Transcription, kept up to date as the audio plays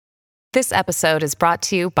This episode is brought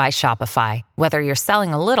to you by Shopify. Whether you're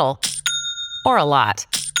selling a little or a lot,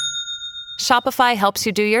 Shopify helps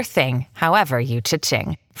you do your thing, however you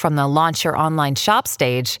cha-ching. From the launch your online shop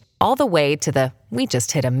stage, all the way to the we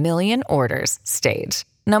just hit 1 million orders stage.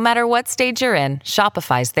 No matter what stage you're in,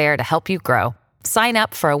 Shopify's there to help you grow. Sign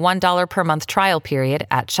up for a $1 per month trial period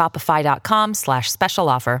at shopify.com/special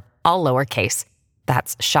offer, all lowercase.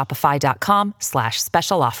 That's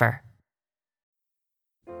shopify.com/special offer.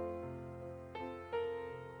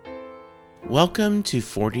 Welcome to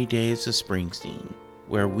 40 Days of Springsteen,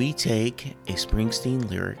 where we take a Springsteen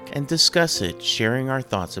lyric and discuss it, sharing our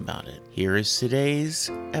thoughts about it. Here is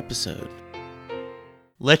today's episode.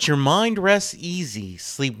 Let your mind rest easy,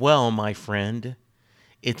 sleep well, my friend.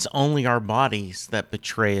 It's only our bodies that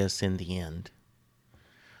betray us in the end.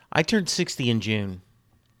 I turned 60 in June.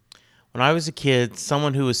 When I was a kid,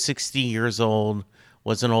 someone who was 60 years old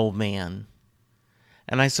was an old man.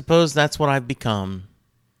 And I suppose that's what I've become.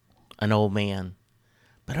 An old man.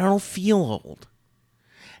 But I don't feel old.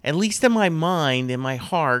 At least in my mind, in my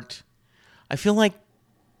heart, I feel like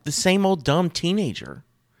the same old dumb teenager.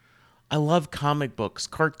 I love comic books,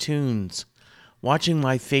 cartoons, watching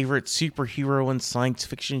my favorite superhero and science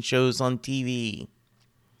fiction shows on TV.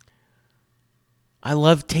 I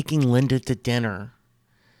love taking Linda to dinner.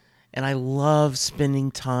 And I love spending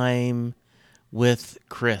time with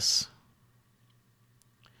Chris.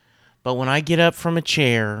 But when I get up from a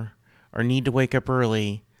chair or need to wake up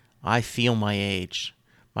early, I feel my age,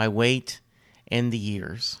 my weight, and the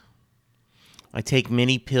years. I take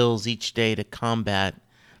many pills each day to combat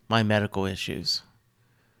my medical issues.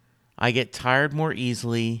 I get tired more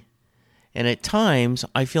easily, and at times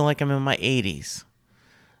I feel like I'm in my 80s,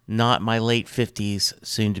 not my late 50s,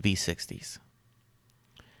 soon to be 60s.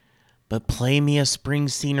 But play me a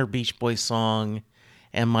Springsteen or Beach Boys song,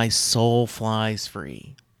 and my soul flies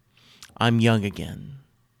free. I'm young again.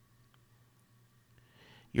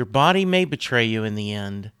 Your body may betray you in the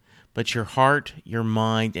end, but your heart, your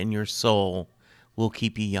mind, and your soul will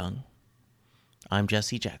keep you young. I'm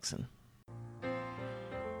Jesse Jackson.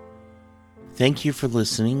 Thank you for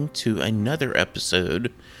listening to another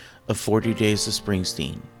episode of 40 Days of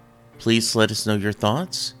Springsteen. Please let us know your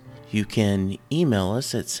thoughts. You can email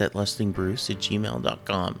us at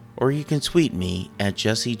setlustingbruce@gmail.com, or you can tweet me at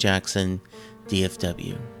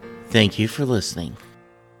jessejacksondfw. Thank you for listening.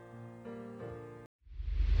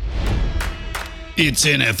 It's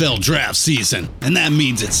NFL draft season, and that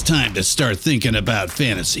means it's time to start thinking about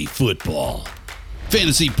fantasy football.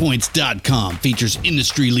 FantasyPoints.com features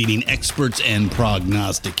industry-leading experts and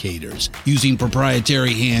prognosticators using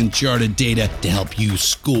proprietary hand-charted data to help you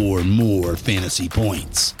score more fantasy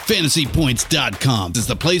points. FantasyPoints.com is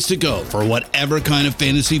the place to go for whatever kind of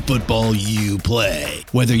fantasy football you play.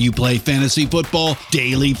 Whether you play fantasy football,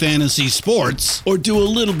 daily fantasy sports, or do a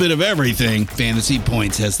little bit of everything, Fantasy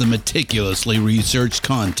Points has the meticulously researched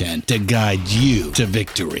content to guide you to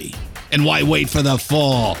victory. And why wait for the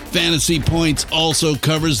fall? Fantasy Points also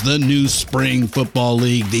covers the new spring football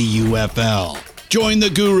league, the UFL. Join the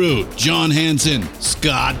guru, John Hansen,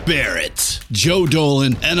 Scott Barrett, Joe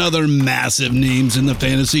Dolan, and other massive names in the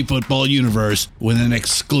fantasy football universe with an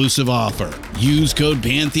exclusive offer. Use code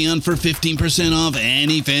Pantheon for 15% off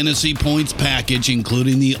any Fantasy Points package,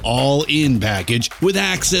 including the all-in package, with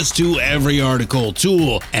access to every article,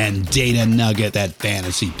 tool, and data nugget that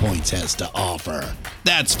Fantasy Points has to offer.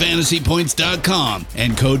 That's FantasyPoints.com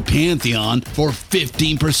and code Pantheon for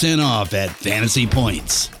 15% off at Fantasy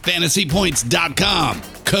Points. FantasyPoints.com,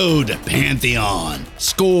 code Pantheon.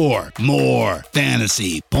 Score more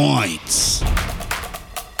fantasy points.